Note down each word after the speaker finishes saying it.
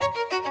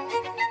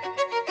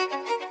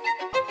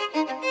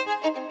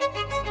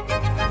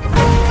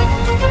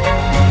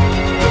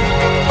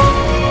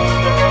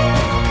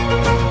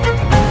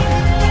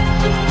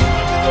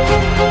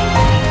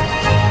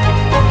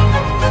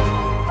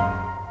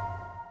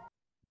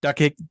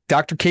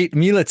Dr. Kate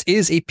Mielitz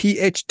is a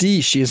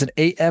PhD. She is an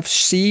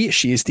AFC.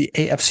 She is the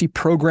AFC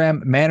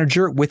program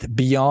manager with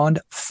Beyond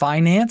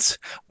Finance.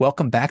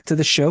 Welcome back to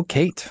the show,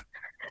 Kate.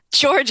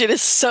 George, it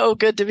is so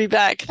good to be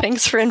back.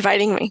 Thanks for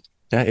inviting me.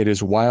 Yeah, it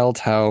is wild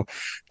how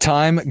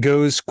time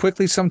goes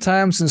quickly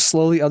sometimes and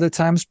slowly other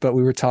times, but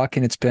we were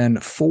talking, it's been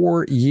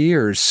 4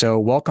 years. So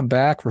welcome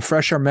back.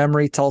 Refresh our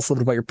memory. Tell us a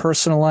little bit about your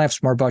personal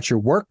life, more about your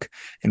work,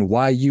 and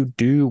why you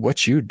do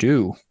what you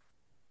do.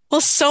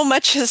 Well, so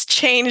much has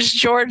changed,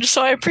 George,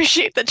 so I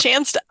appreciate the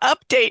chance to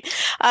update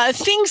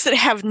things that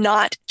have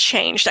not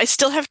changed. I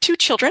still have 2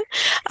 children.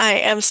 I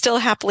am still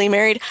happily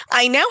married.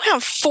 I now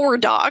have 4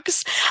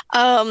 dogs.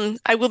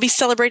 I will be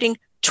celebrating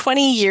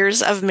 20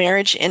 years of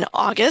marriage in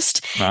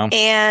August. Wow.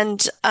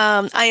 And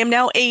I am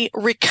now a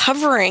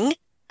recovering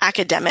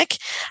academic.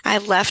 I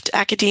left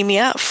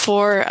academia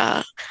for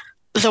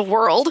the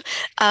world.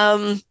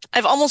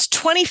 I've almost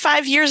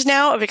 25 years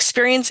now of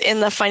experience in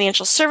the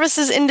financial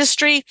services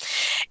industry.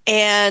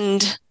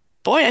 And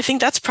boy, I think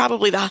that's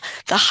probably the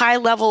high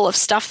level of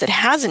stuff that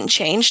hasn't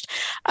changed,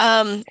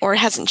 or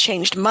hasn't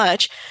changed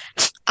much.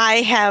 I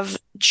have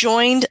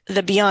joined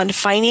the Beyond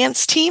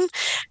Finance team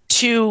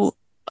to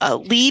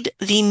lead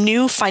the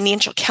new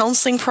financial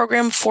counseling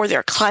program for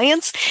their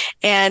clients.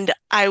 And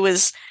I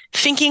was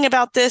thinking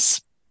about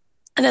this.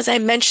 And as I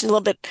mentioned a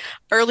little bit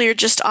earlier,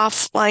 just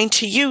offline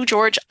to you,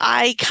 George,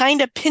 I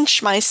kind of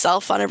pinch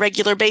myself on a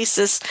regular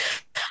basis.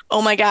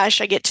 Oh my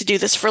gosh, I get to do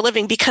this for a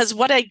living, because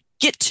what I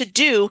get to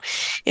do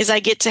is I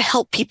get to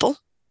help people.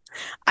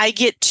 I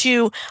get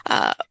to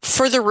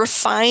further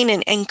refine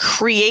and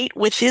create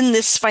within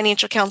this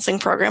financial counseling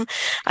program.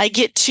 I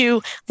get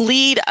to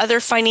lead other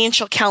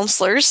financial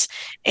counselors,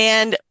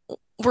 and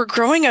we're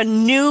growing a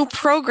new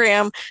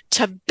program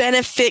to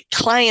benefit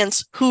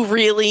clients who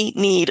really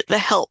need the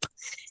help.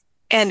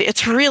 And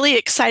it's really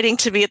exciting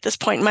to be at this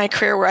point in my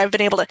career where I've been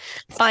able to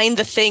find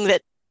the thing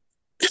that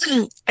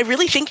I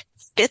really think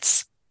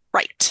fits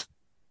right.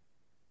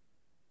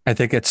 I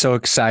think it's so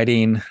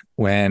exciting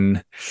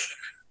when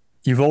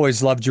you've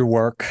always loved your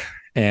work.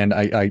 And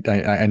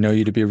I know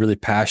you to be a really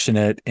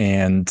passionate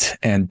and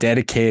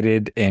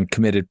dedicated and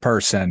committed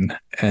person.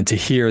 And to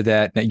hear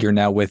that you're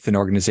now with an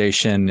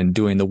organization and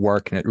doing the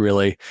work and it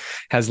really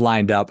has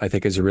lined up, I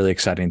think is a really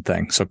exciting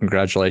thing. So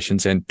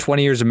congratulations. And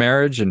 20 years of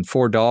marriage and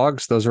 4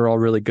 dogs, those are all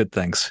really good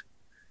things.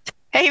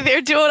 Hey,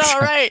 they're doing all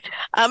right.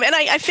 And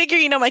I figure,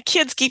 my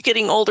kids keep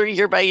getting older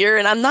year by year,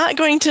 and I'm not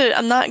going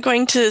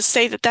to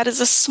say that is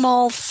a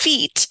small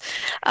feat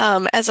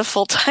as a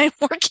full-time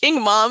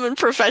working mom and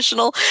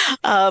professional.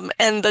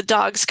 And the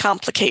dogs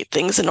complicate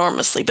things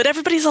enormously, but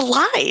everybody's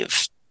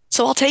alive,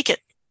 so I'll take it.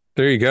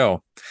 There you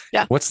go.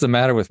 Yeah. What's the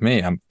matter with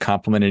me? I'm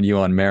complimenting you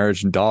on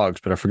marriage and dogs,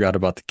 but I forgot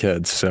about the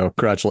kids. So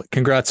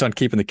congrats on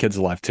keeping the kids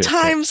alive too.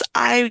 Times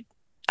I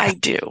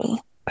do.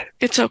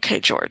 It's okay,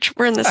 George.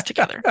 We're in this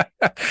together.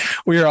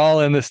 We are all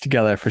in this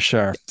together for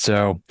sure.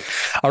 So,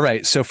 all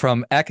right. So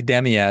from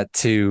academia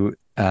to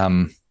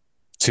the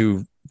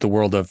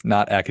world of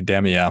not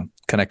academia,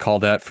 can I call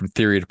that from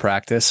theory to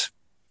practice?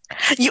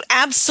 You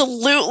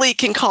absolutely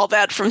can call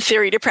that from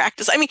theory to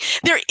practice. I mean,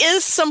 there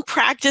is some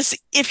practice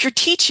if you're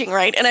teaching,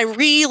 right? And I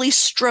really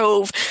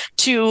tried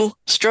to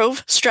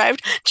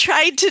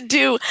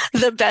do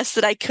the best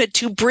that I could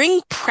to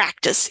bring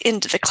practice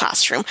into the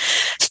classroom,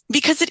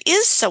 because it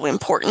is so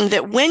important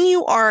that when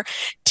you are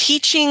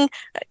teaching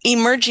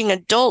emerging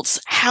adults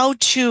how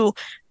to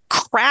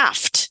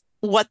craft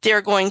what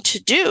they're going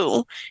to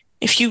do,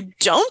 if you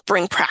don't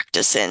bring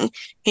practice in,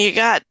 you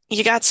got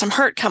some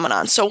hurt coming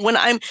on. So when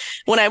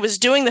I was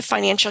doing the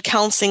financial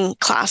counseling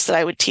class that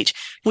I would teach,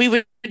 we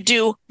would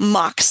do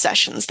mock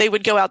sessions. They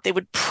would go out, they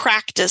would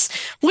practice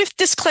with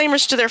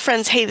disclaimers to their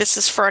friends. Hey, this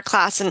is for a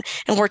class and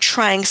we're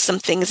trying some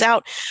things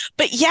out.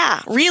 But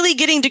yeah, really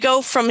getting to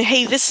go from,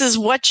 hey, this is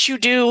what you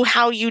do,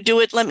 how you do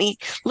it. Let me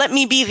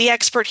be the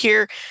expert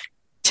here,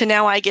 to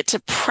now I get to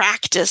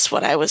practice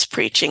what I was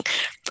preaching,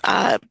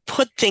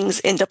 put things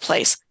into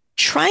place.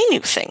 Try new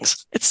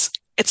things. It's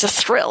a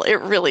thrill. It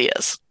really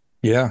is.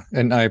 Yeah,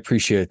 and I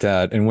appreciate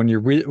that. And when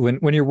you're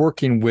when you're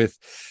working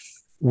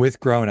with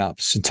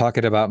grown-ups and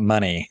talking about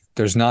money,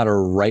 there's not a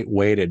right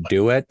way to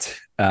do it.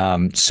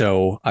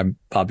 So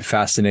I'll be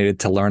fascinated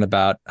to learn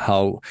about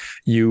how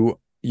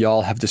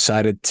y'all have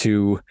decided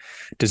to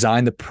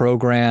design the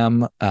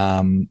program,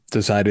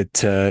 decided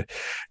to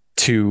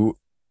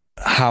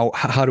how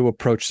to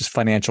approach this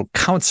financial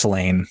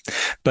counseling.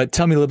 But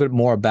tell me a little bit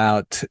more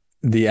about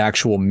the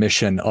actual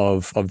mission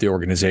of the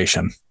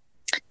organization.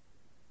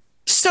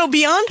 So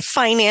Beyond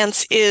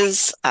Finance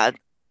is a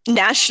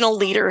national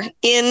leader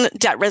in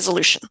debt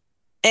resolution.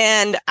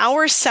 And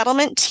our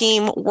settlement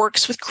team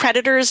works with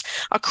creditors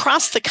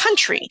across the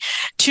country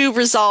to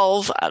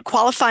resolve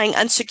qualifying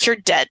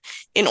unsecured debt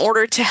in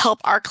order to help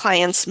our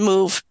clients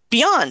move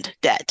beyond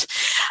debt.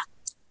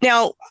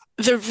 Now,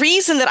 the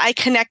reason that I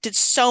connected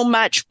so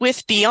much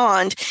with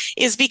Beyond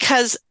is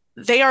because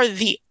they are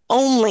the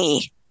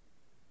only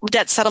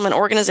debt settlement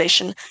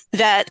organization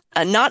that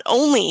not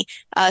only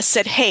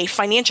said, hey,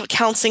 financial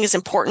counseling is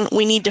important.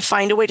 We need to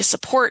find a way to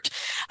support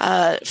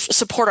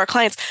our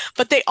clients,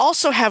 but they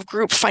also have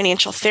group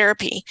financial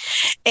therapy.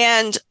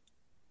 And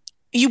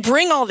you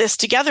bring all this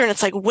together and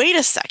it's like, wait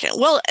a second.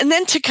 Well, and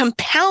then to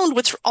compound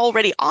what's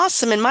already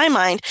awesome in my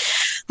mind,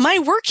 my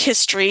work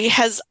history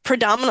has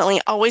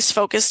predominantly always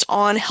focused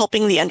on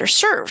helping the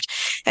underserved.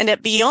 And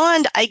at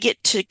Beyond, I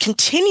get to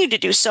continue to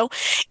do so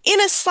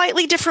in a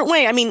slightly different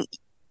way. I mean,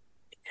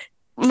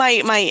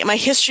 my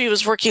history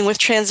was working with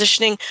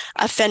transitioning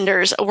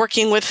offenders,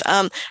 working with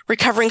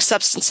recovering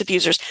substance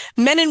abusers,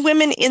 men and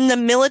women in the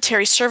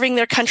military serving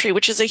their country,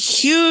 which is a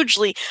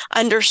hugely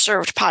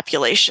underserved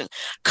population,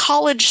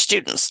 college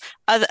students.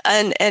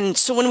 And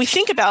so when we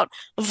think about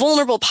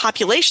vulnerable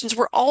populations,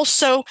 we're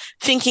also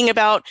thinking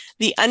about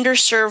the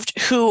underserved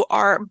who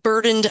are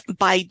burdened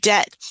by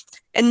debt.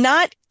 And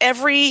not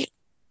every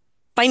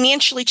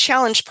financially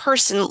challenged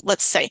person,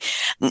 let's say,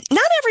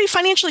 not every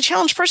financially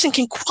challenged person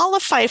can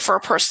qualify for a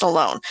personal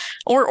loan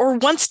or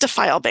wants to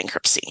file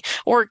bankruptcy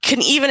or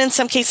can even in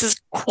some cases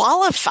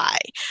qualify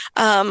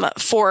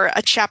for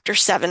a Chapter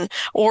 7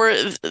 or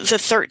the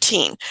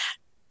 13.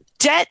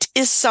 Debt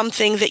is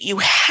something that you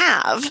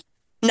have,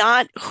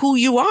 not who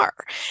you are.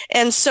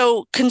 And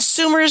so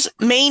consumers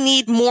may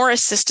need more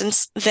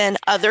assistance than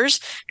others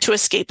to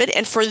escape it.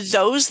 And for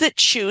those that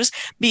choose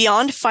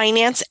Beyond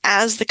Finance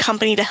as the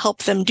company to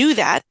help them do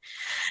that,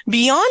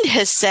 Beyond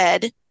has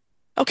said,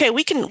 okay,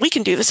 we can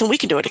do this and we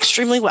can do it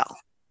extremely well.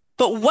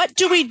 But what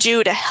do we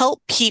do to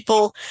help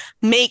people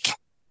make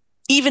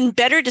even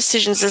better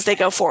decisions as they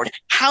go forward?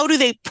 How do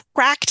they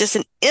practice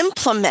and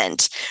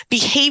implement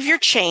behavior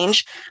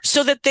change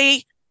so that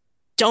they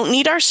don't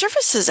need our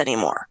services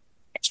anymore?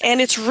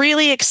 And it's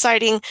really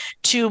exciting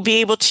to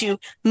be able to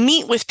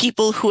meet with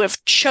people who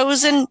have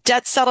chosen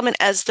debt settlement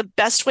as the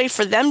best way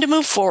for them to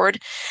move forward,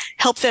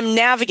 help them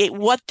navigate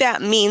what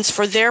that means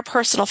for their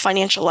personal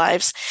financial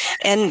lives,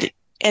 and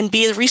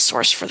be a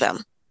resource for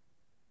them.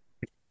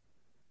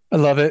 I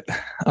love it.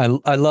 I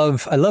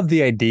love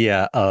the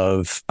idea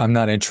of I'm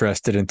not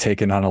interested in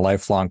taking on a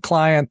lifelong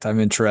client. I'm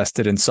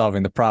interested in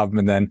solving the problem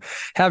and then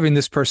having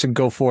this person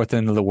go forth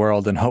into the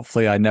world. And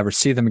hopefully I never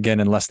see them again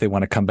unless they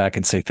want to come back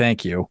and say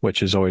thank you,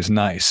 which is always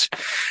nice.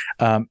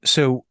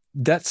 So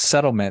debt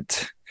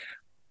settlement,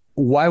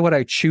 why would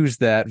I choose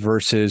that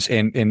versus,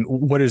 and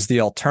what is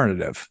the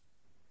alternative?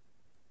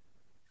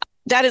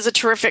 That is a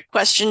terrific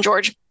question,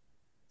 George.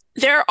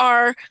 There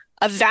are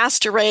a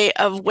vast array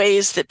of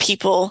ways that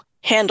people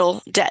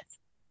handle debt.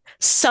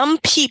 Some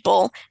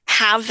people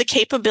have the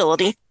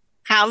capability,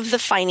 have the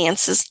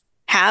finances,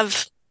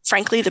 have,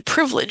 frankly, the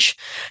privilege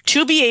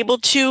to be able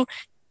to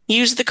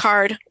use the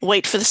card,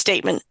 wait for the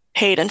statement,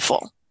 pay it in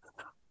full,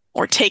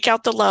 or take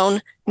out the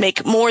loan,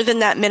 make more than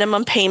that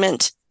minimum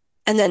payment,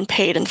 and then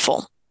pay it in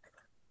full.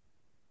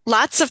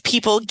 Lots of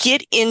people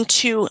get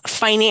into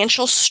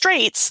financial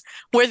straits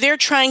where they're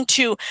trying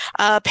to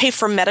pay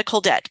for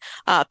medical debt,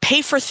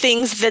 pay for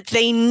things that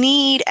they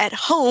need at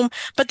home,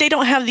 but they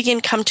don't have the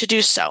income to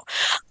do so.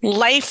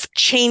 Life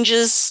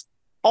changes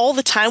all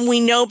the time.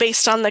 We know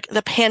based on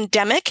the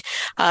pandemic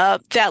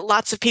that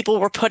lots of people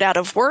were put out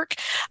of work,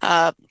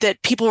 that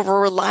people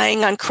were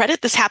relying on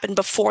credit. This happened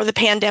before the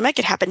pandemic.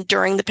 It happened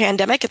during the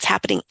pandemic. It's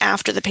happening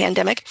after the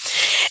pandemic.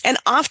 And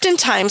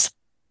oftentimes,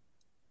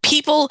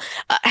 people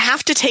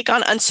have to take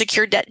on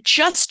unsecured debt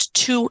just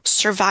to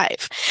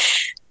survive,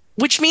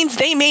 which means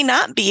they may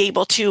not be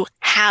able to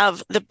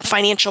have the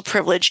financial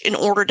privilege in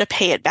order to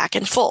pay it back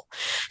in full.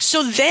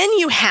 So then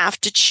you have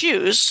to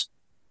choose,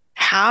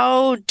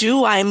 how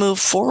do I move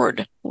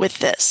forward with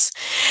this?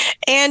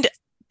 And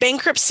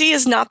bankruptcy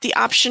is not the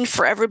option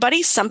for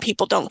everybody. Some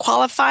people don't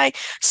qualify.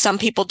 Some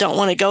people don't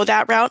want to go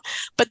that route,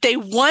 but they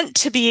want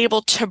to be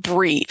able to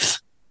breathe.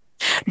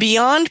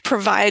 Beyond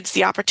provides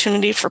the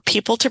opportunity for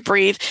people to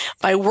breathe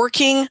by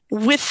working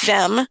with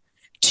them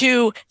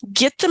to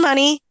get the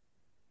money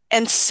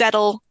and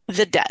settle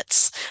the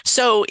debts.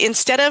 So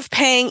instead of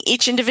paying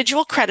each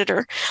individual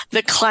creditor,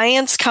 the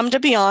clients come to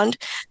Beyond.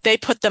 They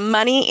put the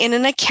money in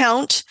an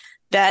account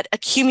that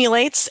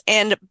accumulates,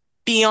 and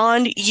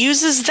Beyond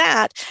uses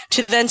that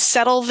to then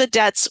settle the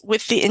debts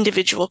with the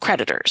individual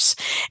creditors.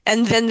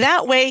 And then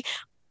that way,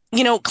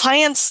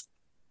 clients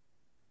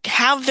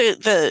have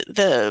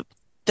the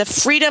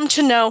freedom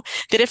to know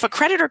that if a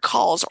creditor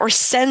calls or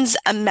sends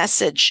a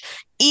message,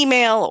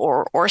 email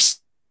or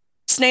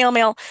snail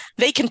mail,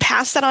 they can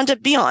pass that on to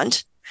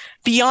Beyond.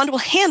 Beyond will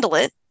handle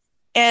it,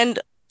 and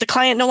the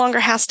client no longer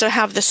has to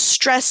have the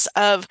stress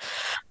of,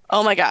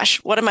 oh my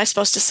gosh, what am I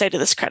supposed to say to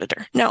this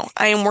creditor? No,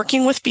 I am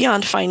working with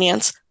Beyond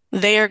Finance.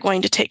 They are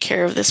going to take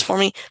care of this for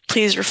me.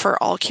 Please refer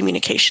all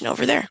communication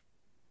over there.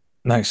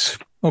 Nice.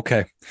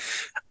 Okay.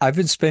 I've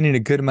been spending a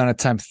good amount of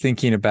time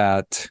thinking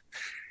about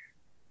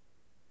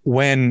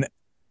when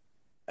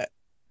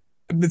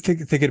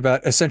thinking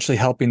about essentially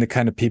helping the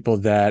kind of people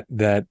that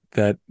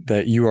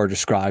you are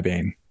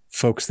describing,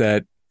 folks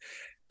that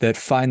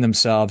find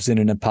themselves in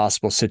an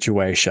impossible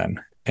situation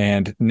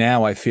and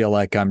now I feel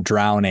like I'm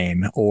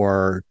drowning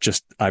or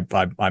just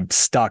I'm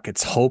stuck.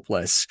 It's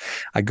hopeless.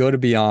 I go to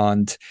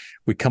Beyond.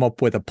 We come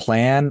up with a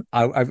plan.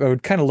 I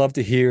would kind of love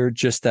to hear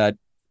just that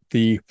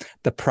the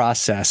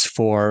process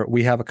for,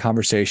 we have a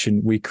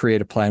conversation, we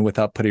create a plan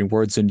without putting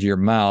words into your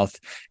mouth.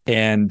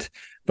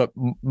 But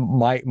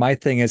my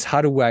thing is,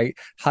 how do I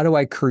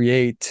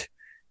create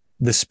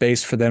the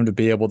space for them to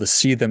be able to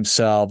see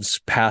themselves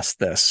past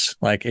this,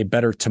 like a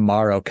better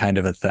tomorrow kind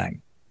of a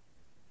thing?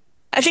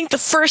 I think the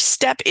first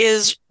step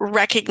is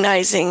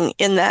recognizing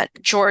in that,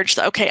 George,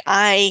 okay,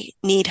 I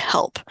need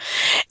help.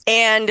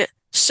 And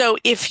so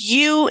if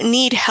you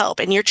need help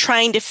and you're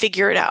trying to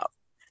figure it out,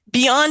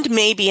 Beyond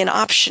may be an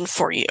option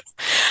for you.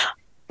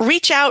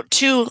 Reach out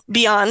to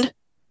Beyond,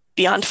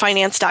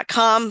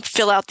 beyondfinance.com,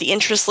 fill out the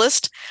interest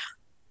list.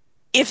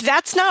 If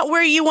that's not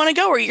where you want to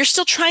go, or you're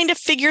still trying to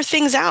figure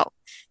things out,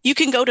 you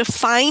can go to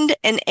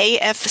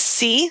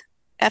findanafc,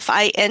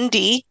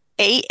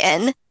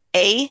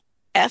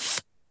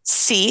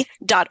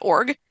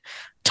 findanafc.org.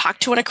 Talk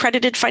to an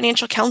accredited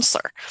financial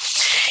counselor.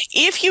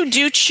 If you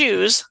do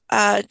choose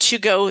to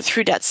go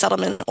through debt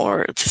settlement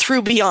or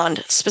through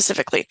Beyond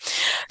specifically,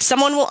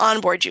 someone will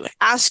onboard you,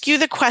 ask you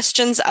the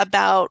questions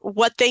about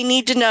what they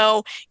need to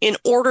know in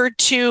order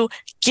to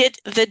get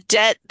the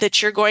debt that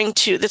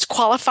that's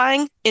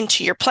qualifying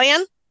into your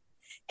plan,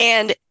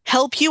 and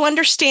help you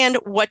understand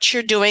what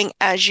you're doing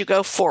as you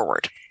go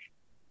forward.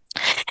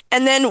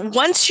 And then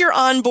once you're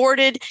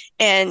onboarded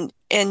and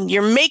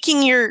you're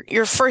making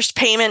your first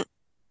payment,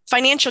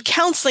 financial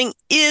counseling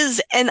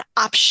is an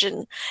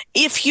option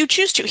if you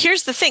choose to.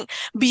 Here's the thing,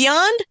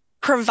 Beyond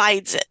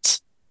provides it.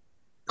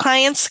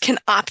 Clients can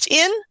opt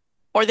in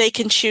or they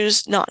can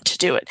choose not to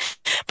do it,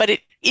 but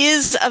it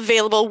is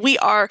available. We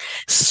are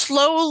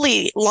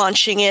slowly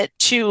launching it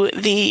to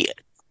the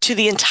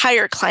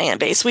entire client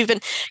base. We've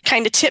been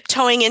kind of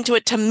tiptoeing into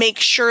it to make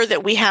sure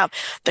that we have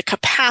the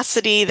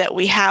capacity, that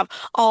we have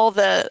all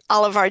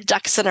of our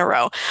ducks in a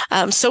row.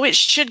 So it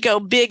should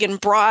go big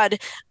and broad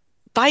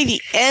by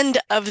the end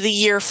of the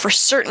year for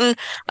certain.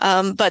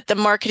 But the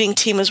marketing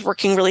team is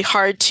working really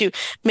hard to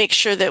make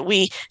sure that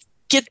we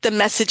get the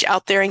message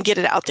out there and get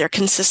it out there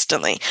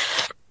consistently.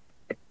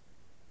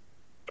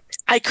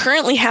 I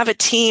currently have a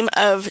team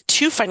of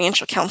 2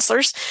 financial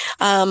counselors.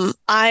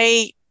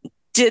 I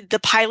did the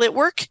pilot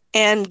work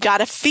and got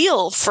a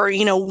feel for,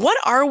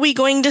 what are we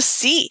going to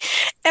see?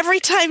 Every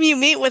time you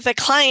meet with a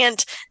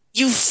client,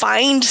 you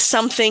find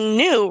something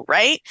new,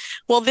 right?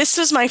 Well, this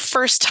was my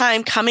first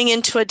time coming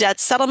into a debt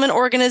settlement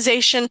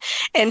organization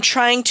and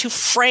trying to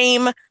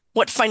frame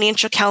what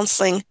financial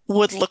counseling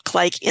would look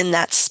like in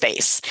that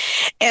space.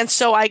 And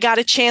so I got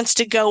a chance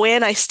to go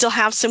in. I still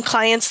have some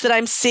clients that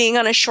I'm seeing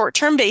on a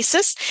short-term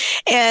basis.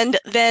 And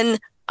then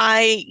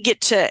I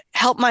get to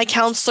help my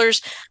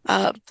counselors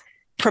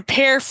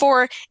prepare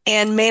for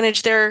and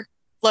manage their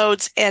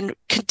loads and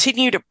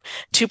continue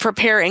to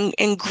prepare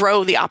and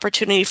grow the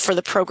opportunity for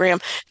the program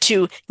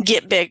to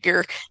get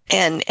bigger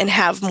and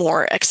have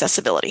more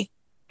accessibility.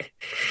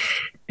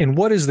 And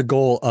what is the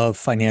goal of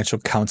financial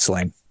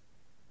counseling?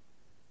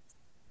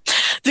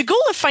 The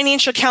goal of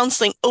financial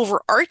counseling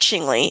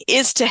overarchingly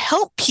is to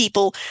help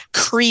people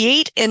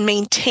create and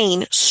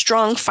maintain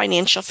strong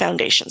financial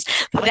foundations.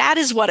 That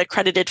is what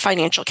accredited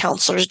financial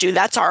counselors do.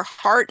 That's our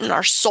heart and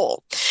our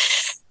soul.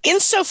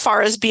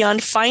 Insofar as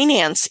Beyond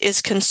Finance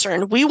is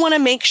concerned, we want to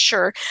make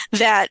sure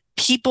that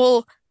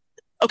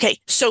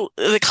so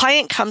the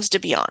client comes to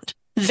Beyond.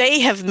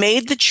 They have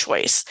made the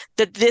choice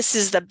that this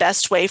is the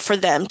best way for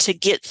them to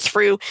get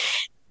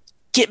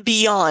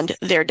beyond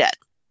their debt.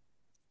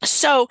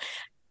 So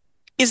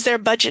is their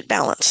budget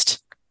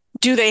balanced?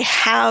 Do they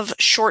have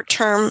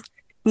short-term,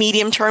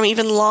 medium-term,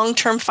 even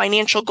long-term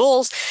financial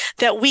goals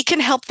that we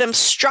can help them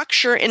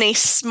structure in a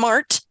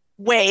smart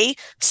way,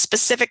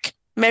 specific,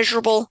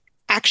 measurable,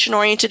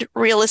 action-oriented,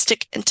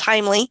 realistic, and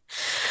timely?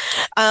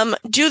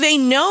 Do they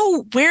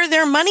know where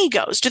their money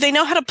goes? Do they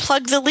know how to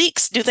plug the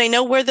leaks? Do they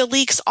know where the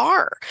leaks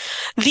are?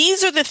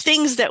 These are the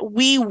things that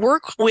we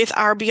work with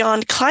our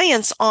Beyond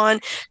clients on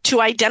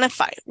to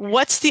identify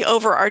what's the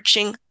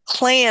overarching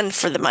plan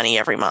for the money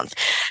every month.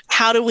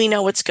 How do we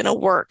know it's going to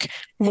work?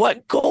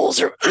 What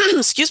goals are,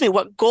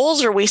 what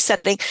goals are we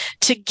setting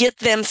to get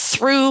them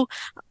through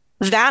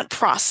that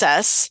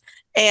process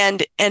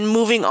and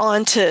moving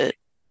on to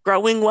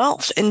growing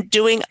wealth and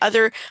doing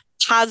other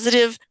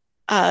positive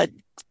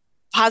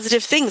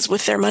things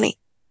with their money?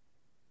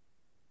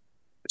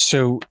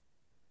 So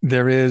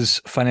there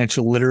is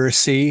financial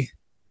literacy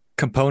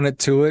component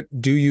to it.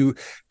 Do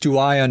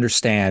I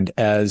understand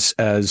as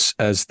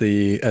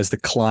the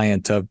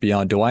client of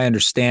Beyond, do I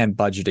understand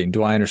budgeting?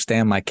 Do I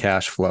understand my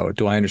cash flow?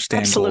 Do I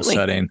understand Absolutely.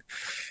 goal setting?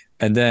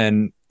 And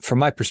then from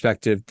my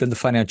perspective, then the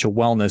financial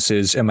wellness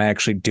is, am I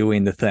actually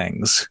doing the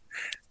things?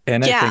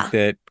 And I think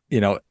that,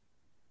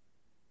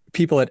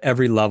 people at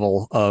every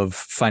level of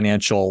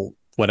financial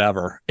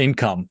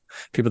income,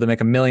 people that make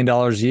 $1 million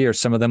a year,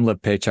 some of them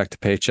live paycheck to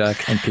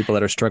paycheck, and people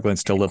that are struggling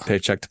still live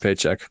paycheck to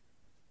paycheck.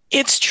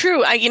 It's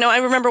true. I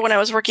remember when I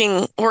was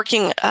working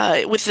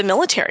with the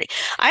military,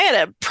 I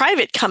had a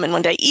private come in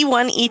one day,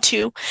 E1,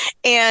 E2,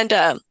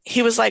 and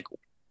he was like,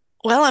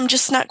 well, I'm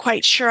just not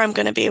quite sure I'm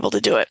going to be able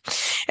to do it.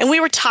 And we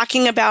were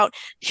talking about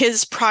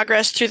his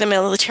progress through the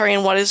military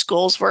and what his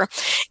goals were.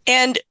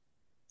 And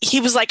he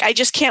was like, I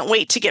just can't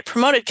wait to get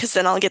promoted because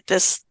then I'll get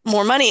this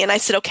more money. And I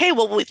said, okay,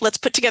 well, let's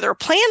put together a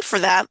plan for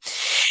that.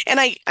 And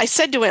I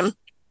said to him,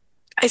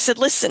 I said,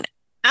 listen,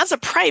 as a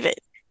private,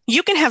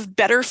 you can have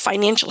better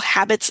financial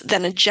habits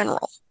than a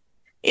general.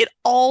 It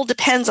all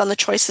depends on the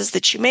choices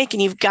that you make,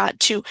 and you've got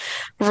to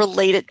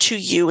relate it to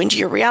you and to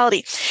your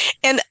reality.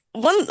 And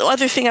one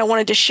other thing I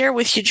wanted to share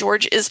with you,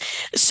 George, is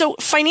so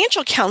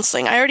financial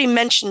counseling. I already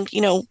mentioned,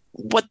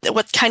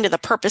 what kind of the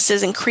purpose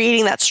is in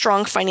creating that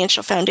strong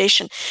financial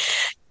foundation.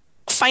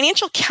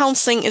 Financial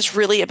counseling is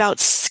really about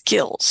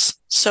skills.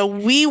 So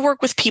we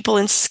work with people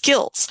in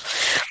skills.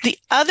 The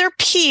other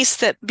piece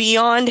that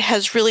Beyond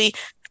has really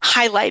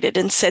highlighted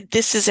and said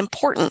this is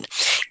important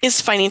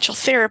is financial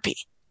therapy.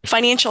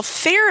 Financial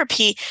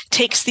therapy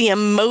takes the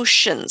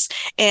emotions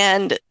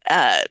and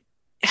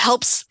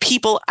helps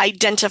people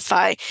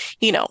identify,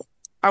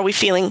 are we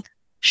feeling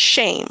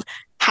shame?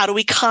 How do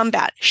we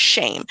combat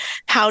shame?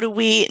 How do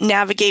we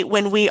navigate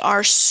when we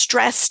are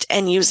stressed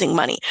and using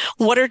money?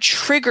 What are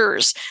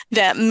triggers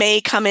that may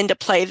come into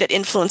play that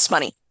influence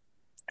money?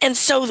 And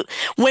so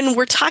when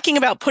we're talking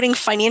about putting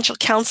financial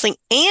counseling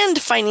and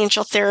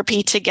financial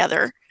therapy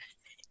together,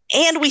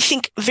 and we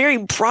think very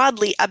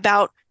broadly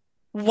about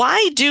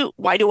why do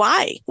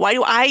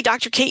I,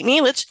 Dr. Kate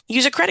Mielitz,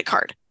 use a credit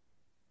card?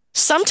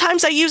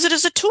 Sometimes I use it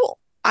as a tool.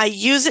 I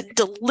use it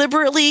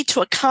deliberately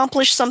to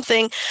accomplish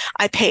something.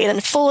 I pay it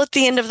in full at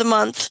the end of the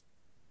month.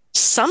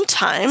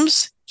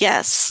 Sometimes,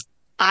 yes,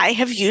 I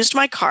have used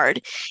my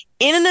card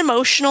in an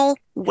emotional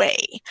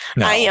way.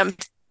 No. I am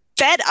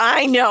fed.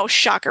 I know,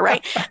 shocker,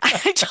 right?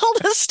 I told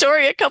a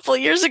story a couple of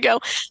years ago.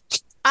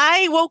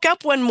 I woke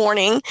up one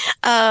morning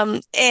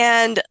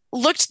and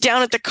looked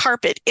down at the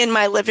carpet in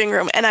my living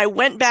room, and I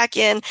went back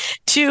in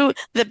to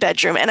the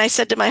bedroom, and I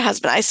said to my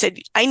husband, I said,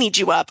 I need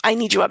you up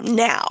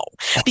now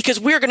because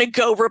we're going to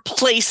go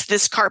replace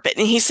this carpet.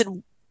 And he said,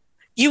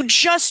 you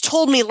just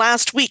told me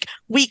last week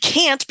we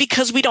can't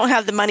because we don't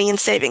have the money in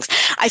savings.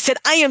 I said,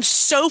 I am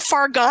so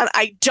far gone.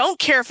 I don't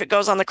care if it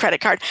goes on the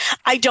credit card.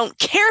 I don't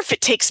care if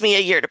it takes me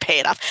a year to pay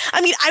it off.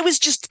 I mean, I was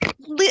just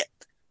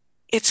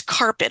it's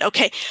carpet.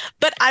 Okay.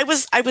 But I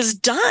was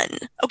done.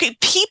 Okay.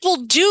 People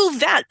do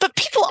that, but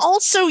people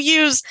also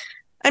use,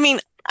 I'm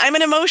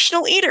an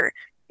emotional eater.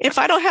 If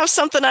I don't have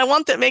something I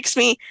want that makes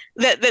me,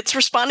 that's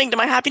responding to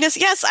my happiness,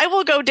 yes, I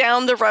will go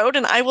down the road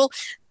and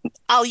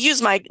I'll use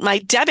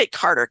my debit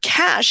card or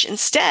cash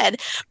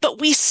instead,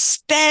 but we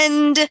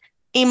spend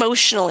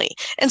emotionally.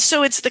 And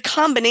so it's the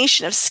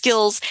combination of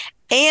skills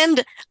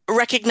and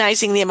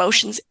recognizing the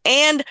emotions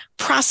and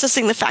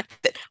processing the fact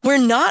that we're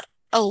not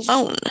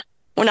alone.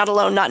 We're not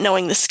alone not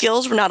knowing the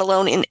skills. We're not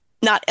alone in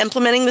not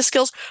implementing the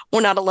skills.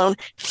 We're not alone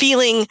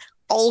feeling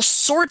all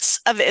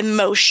sorts of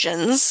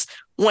emotions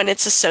when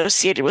it's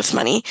associated with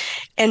money.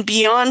 And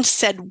Beyond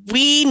said,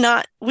 we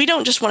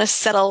don't just want to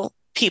settle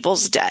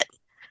people's debt.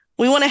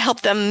 We want to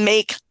help them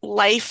make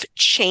life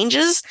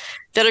changes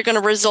that are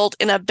going to result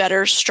in a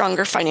better,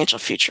 stronger financial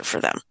future for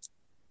them.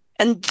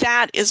 And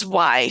that is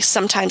why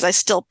sometimes I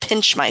still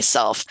pinch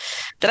myself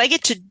that I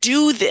get to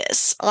do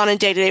this on a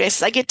day-to-day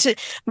basis. I get to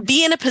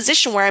be in a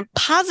position where I'm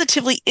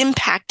positively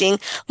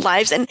impacting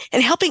lives and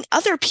helping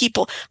other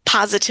people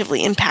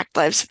positively impact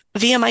lives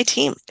via my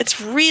team. It's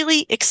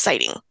really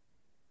exciting.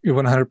 It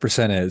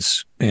 100%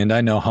 is. And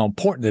I know how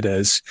important it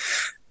is.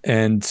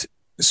 And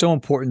so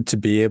important to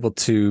be able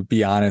to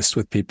be honest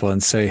with people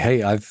and say,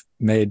 hey, I've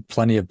made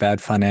plenty of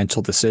bad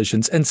financial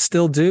decisions and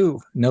still do.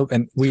 No,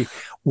 and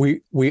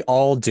we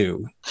all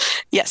do.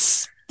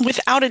 Yes,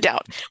 without a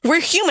doubt. We're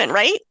human,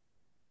 right?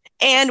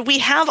 And we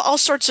have all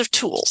sorts of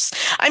tools.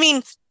 I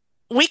mean,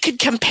 we could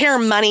compare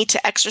money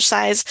to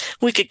exercise.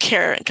 We could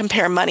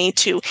compare money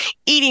to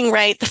eating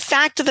right. The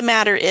fact of the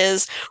matter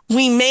is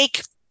we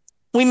make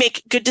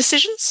good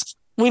decisions.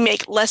 We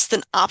make less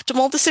than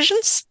optimal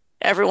decisions.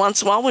 Every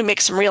once in a while, we make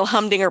some real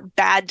humdinger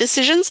bad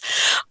decisions,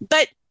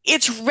 but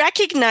it's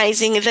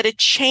recognizing that a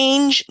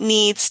change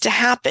needs to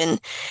happen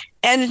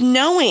and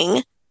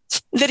knowing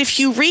that if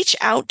you reach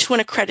out to an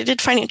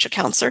accredited financial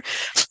counselor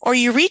or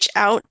you reach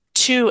out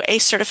to a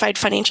certified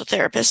financial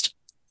therapist,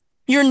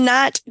 you're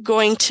not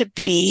going to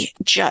be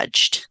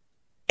judged.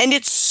 And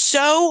it's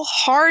so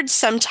hard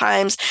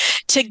sometimes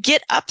to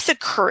get up the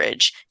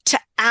courage to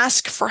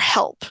ask for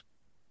help.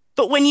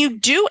 But when you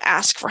do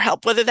ask for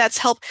help, whether that's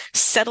help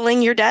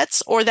settling your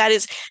debts or that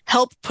is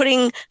help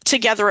putting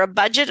together a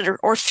budget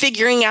or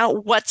figuring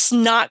out what's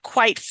not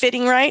quite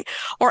fitting right,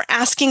 or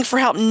asking for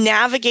help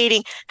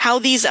navigating how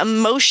these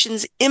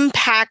emotions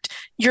impact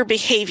your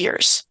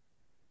behaviors,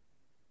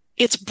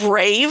 it's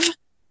brave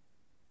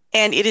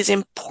and it is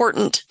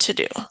important to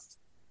do.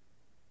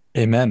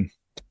 Amen.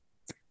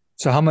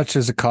 So how much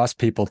does it cost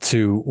people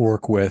to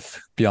work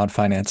with Beyond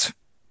Finance?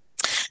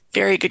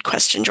 Very good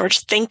question,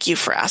 George. Thank you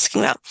for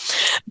asking that.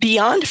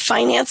 Beyond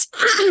Finance.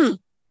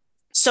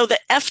 So the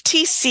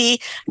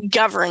FTC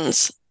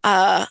governs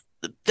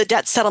the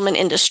debt settlement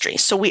industry.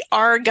 So we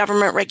are a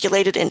government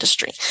regulated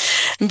industry.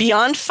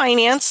 Beyond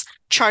Finance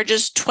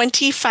charges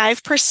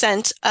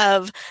 25%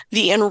 of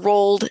the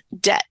enrolled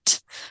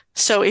debt.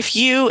 So if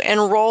you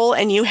enroll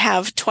and you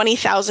have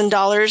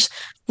 $20,000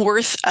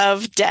 worth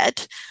of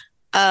debt,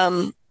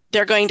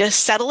 they're going to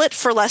settle it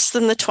for less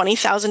than the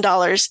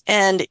 $20,000,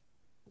 and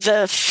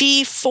the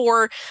fee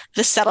for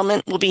the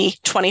settlement will be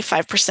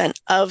 25%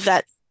 of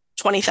that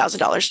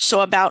 $20,000. So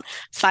about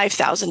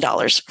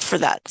 $5,000 for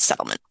that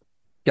settlement.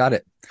 Got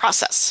it.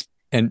 Process.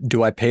 And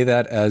do I pay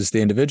that as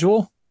the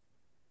individual?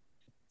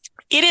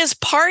 It is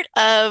part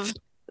of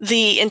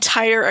the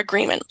entire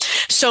agreement.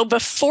 So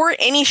before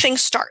anything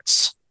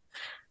starts,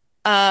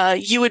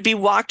 you would be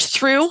walked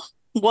through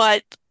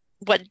what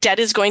debt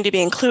is going to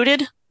be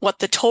included, what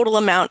the total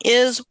amount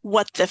is,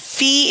 what the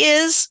fee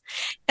is,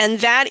 and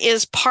that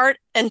is part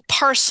and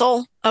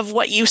parcel of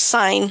what you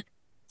sign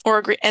or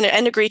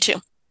agree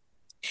to.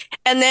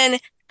 And then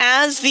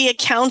as the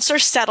accounts are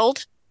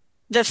settled,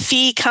 the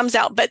fee comes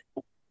out, but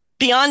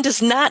Beyond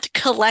does not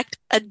collect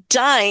a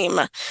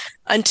dime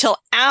until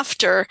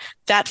after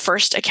that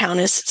first account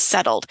is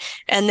settled.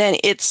 And then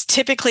it's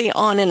typically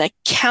on an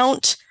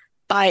account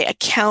by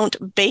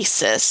account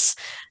basis.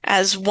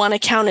 As one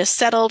account is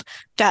settled,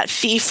 that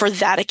fee for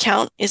that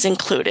account is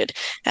included.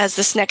 As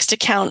this next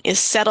account is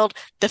settled,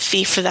 the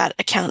fee for that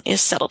account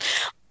is settled.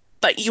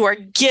 But you are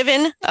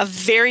given a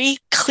very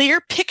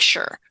clear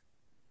picture.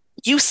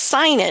 You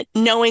sign it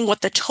knowing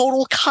what the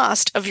total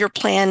cost of your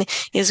plan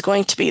is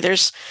going to be.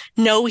 There's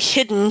no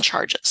hidden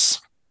charges.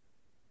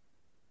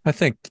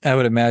 I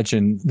would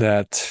imagine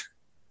that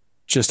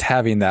just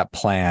having that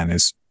plan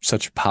is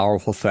such a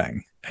powerful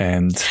thing.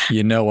 And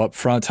you know up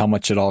front how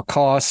much it all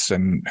costs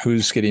and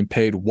who's getting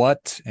paid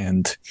what.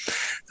 And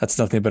that's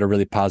nothing but a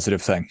really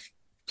positive thing.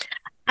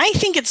 I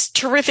think it's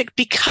terrific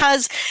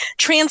because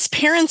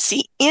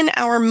transparency in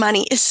our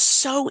money is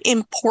so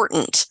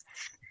important.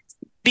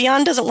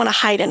 Beyond doesn't want to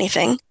hide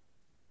anything.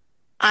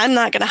 I'm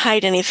not going to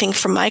hide anything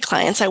from my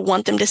clients. I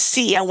want them to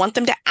see. I want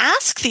them to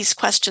ask these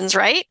questions,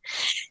 right?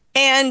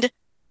 And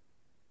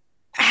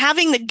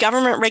having the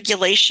government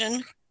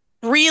regulation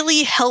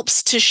really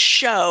helps to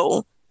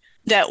show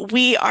that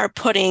we are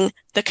putting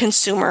the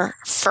consumer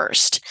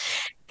first.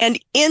 And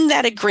in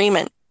that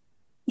agreement,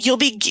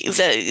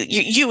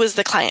 you as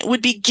the client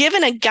would be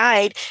given a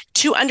guide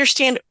to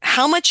understand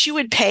how much you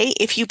would pay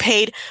if you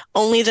paid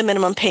only the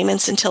minimum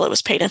payments until it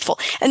was paid in full.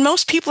 And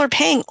most people are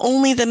paying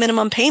only the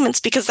minimum payments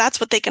because that's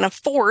what they can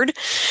afford.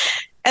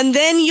 And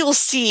then you'll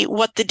see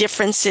what the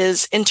difference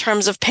is in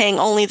terms of paying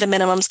only the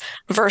minimums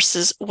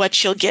versus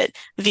what you'll get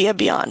via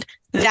Beyond.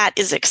 That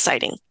is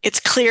exciting. It's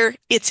clear,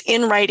 it's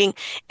in writing,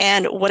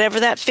 and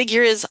whatever that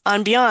figure is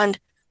on Beyond,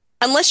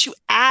 unless you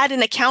add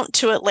an account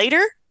to it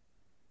later,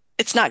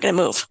 it's not going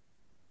to move.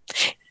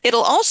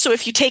 It'll also,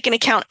 if you take an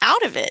account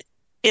out of it,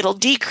 it'll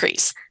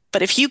decrease.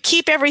 But if you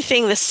keep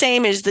everything the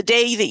same as the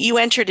day that you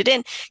entered it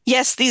in,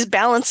 yes, these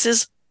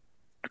balances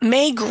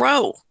may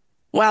grow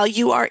while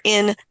you are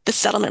in the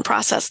settlement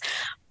process.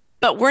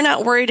 But we're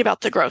not worried about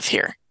the growth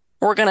here.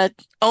 We're going to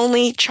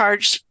only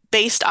charge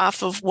based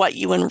off of what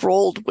you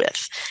enrolled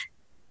with.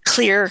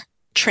 Clear,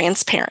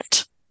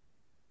 transparent.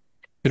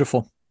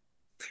 Beautiful.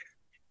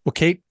 Well,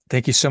 Kate,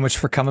 thank you so much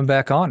for coming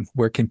back on.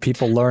 Where can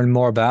people learn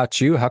more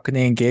about you? How can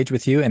they engage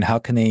with you? And how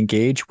can they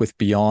engage with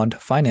Beyond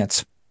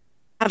Finance?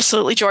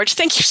 Absolutely, George.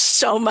 Thank you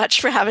so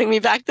much for having me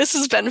back. This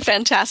has been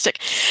fantastic.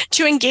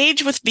 To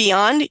engage with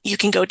Beyond, you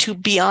can go to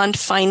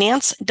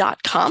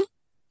beyondfinance.com.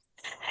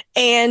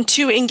 And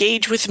to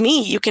engage with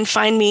me, you can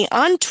find me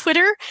on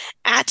Twitter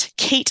at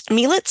Kate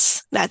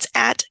Mielitz. That's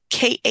at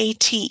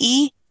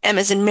KATE, M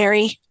as in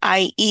Mary,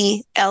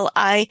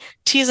 IELI,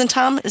 T as in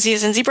Tom, Z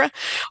as in zebra.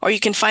 Or you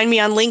can find me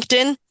on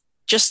LinkedIn.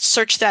 Just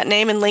search that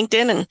name in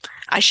LinkedIn and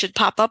I should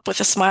pop up with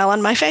a smile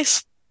on my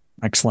face.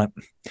 Excellent.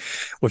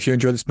 Well, if you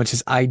enjoyed this as much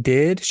as I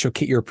did, show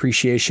Kate your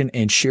appreciation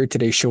and share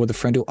today's show with a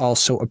friend who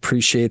also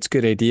appreciates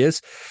good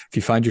ideas. If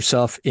you find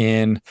yourself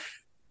in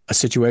a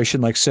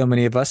situation like so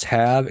many of us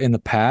have in the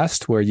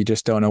past where you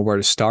just don't know where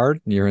to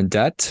start and you're in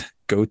debt,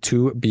 go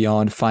to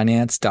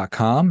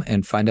beyondfinance.com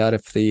and find out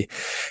if the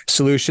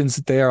solutions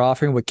that they are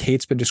offering, what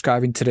Kate's been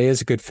describing today,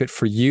 is a good fit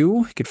for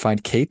you. You can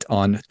find Kate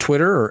on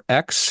Twitter or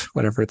X,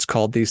 whatever it's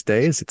called these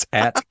days. It's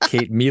at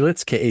Kate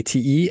Mielitz,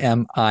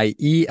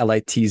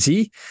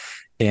 KATEMIELITZ,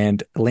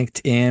 and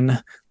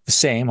LinkedIn the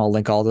same. I'll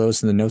link all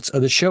those in the notes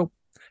of the show.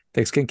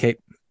 Thanks again, Kate.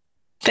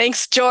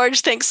 Thanks,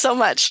 George. Thanks so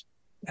much.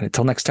 And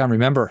until next time,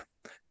 remember,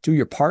 do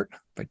your part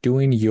by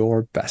doing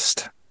your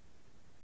best.